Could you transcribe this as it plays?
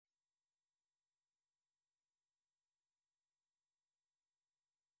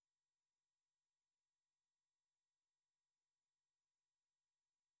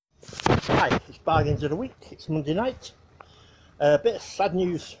Hi, it's Bargains of the Week. It's Monday night. A bit of sad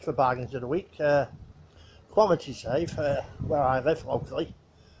news for Bargains of the Week. Quality Save, where I live locally,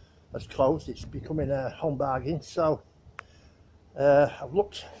 has closed. It's becoming a home bargain. So I've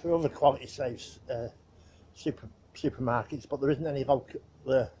looked for other Quality Saves supermarkets, but there isn't any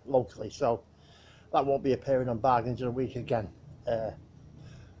locally. So that won't be appearing on Bargains of the Week again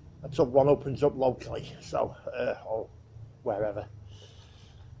until one opens up locally. So or wherever.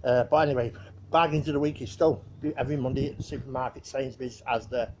 But anyway, Bargains of the Week is still every Monday at the supermarket, Sainsburys,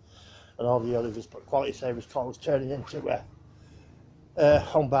 Asda and all the others, but Quality Savers closed, turning into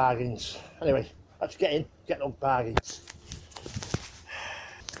home bargains. Anyway, let's get those bargains.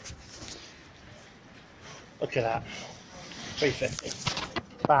 Look at that,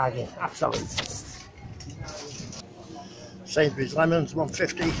 £3.50, bargain, absolute. Sainsburys lemons,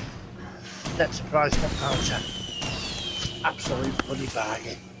 £1.50, net surprise £1.10, absolute bloody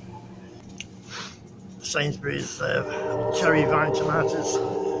bargain. Sainsburys cherry vine tomatoes,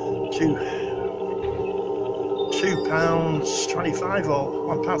 £2.25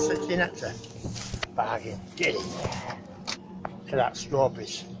 or £1.60 nectar. Bargain, get in there. Look at that,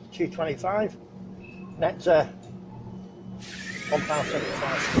 strawberries, £2.25, nectar,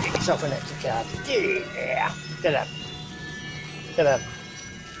 £1.75. Get yourself a nectar card. Get in there. Look at them. Look at them.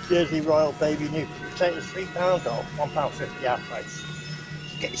 Jersey Royal Baby New potatoes, £3 or £1.50 half price.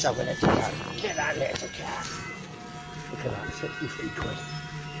 Get yourself a nectar card. Get that nectar card. Look at that, 63 quid.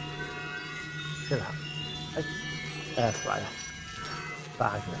 Look at that. Air fryer.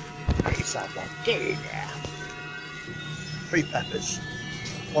 Bargain. Get yourself one. Get in there. 3 peppers.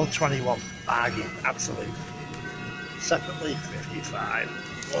 121. Bargain. Absolute. Separately 55.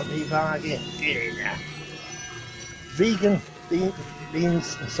 Bloody bargain. Get in there. Vegan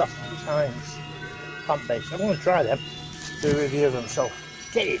beans and sausage Heinz. Plant-based. I'm going to try them. Do a review of them. So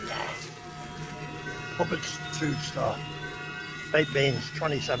get in there. Hubbard's food store. Baked beans,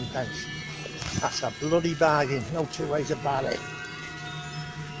 27p. That's a bloody bargain. No two ways about it.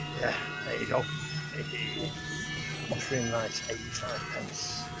 Yeah, there you go. Mushroom rice,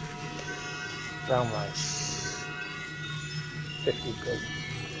 85p. Brown rice, 50p.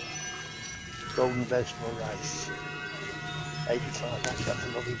 Golden vegetable rice, 85p. That's a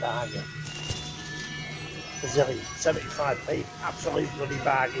bloody bargain. Bazilli, 75p. Absolute bloody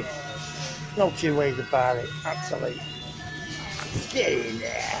bargain. No two ways about it. Absolute. Get in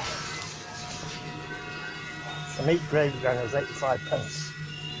there. Some meat gravy granules, 85p.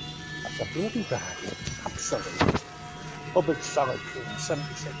 That's a bloody bargain. Absolute. Hubbard's salad cream,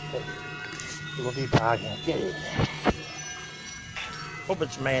 76p. Bloody bargain. Get in there.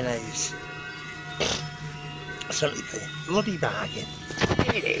 Hubbard's mayonnaise, 70p. Bloody bargain.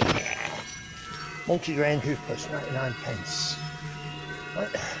 Get in there. Multi-grain hoopers, 99p. Right,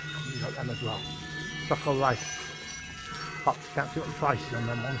 you got them as well. Chocolate rice pops, can't see what the price is on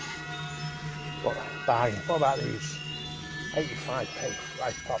them ones. But bargain. What about these? 85p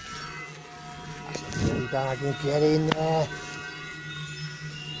rice pops. That's a really bargain. Get in there.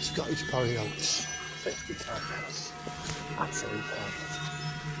 Scottish porridge oats, 65p. Absolute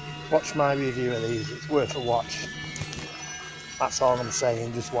bargain. Watch my review of these. It's worth a watch. That's all I'm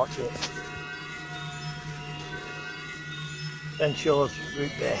saying. Just watch it. Then Shaw's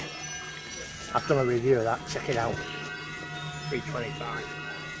root beer. I've done a review of that. Check it out. £3.25.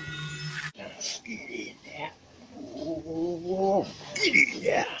 Get in there. Ooh, get in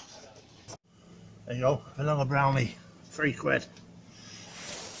there. There you go. Vanilla brownie. £3.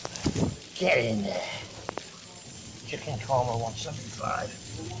 Get in there. Chicken korma,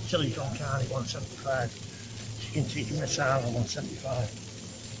 £1.75. Chili con carne, £1.75. Chicken tikka masala, £1.75.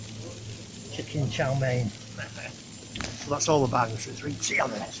 Chicken chow mein. So that's all the bargains for this week. See you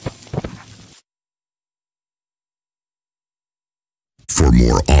on the next one. For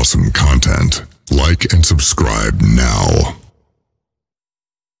more awesome content, like and subscribe now.